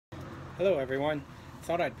Hello everyone.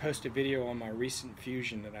 Thought I'd post a video on my recent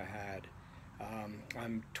fusion that I had.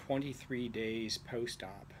 I'm 23 days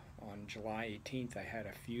post-op. On July 18th I had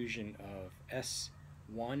a fusion of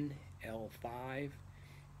S1-L5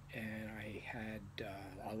 and I had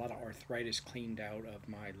a lot of arthritis cleaned out of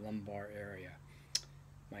my lumbar area.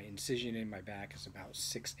 My incision in my back is about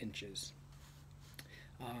 6 inches.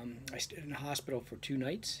 I stayed in the hospital for 2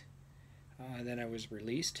 nights. Then I was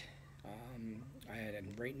released.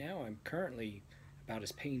 And right now I'm currently about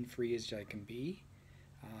as pain-free as I can be.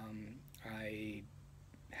 I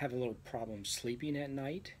have a little problem sleeping at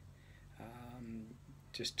night,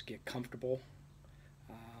 just to get comfortable.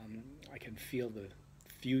 I can feel the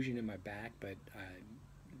fusion in my back, but I'm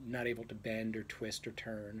not able to bend or twist or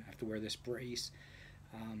turn. I have to wear this brace,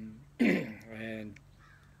 and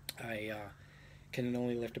I can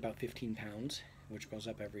only lift about 15 pounds, which goes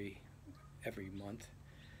up every month.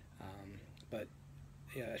 But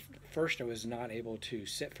yeah, at first I was not able to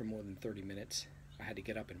sit for more than 30 minutes. I had to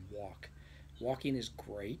get up and walk. Walking is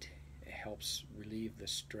great. It helps relieve the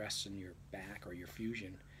stress in your back or your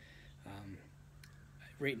fusion. Um,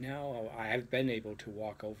 right now I've been able to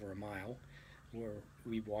walk over a mile. Where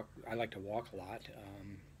we walk, I like to walk a lot.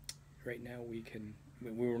 Right now we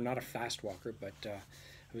were not a fast walker, but I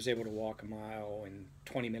was able to walk a mile in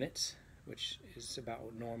 20 minutes, which is about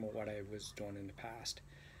normal what I was doing in the past.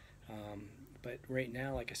 But right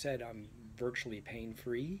now, like I said, I'm virtually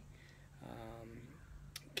pain-free. Um,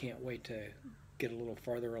 can't wait to get a little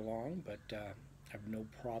farther along, but I have no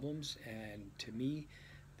problems. And to me,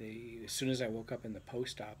 as soon as I woke up in the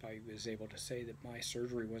post-op, I was able to say that my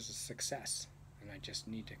surgery was a success, and I just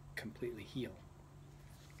need to completely heal.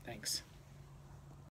 Thanks.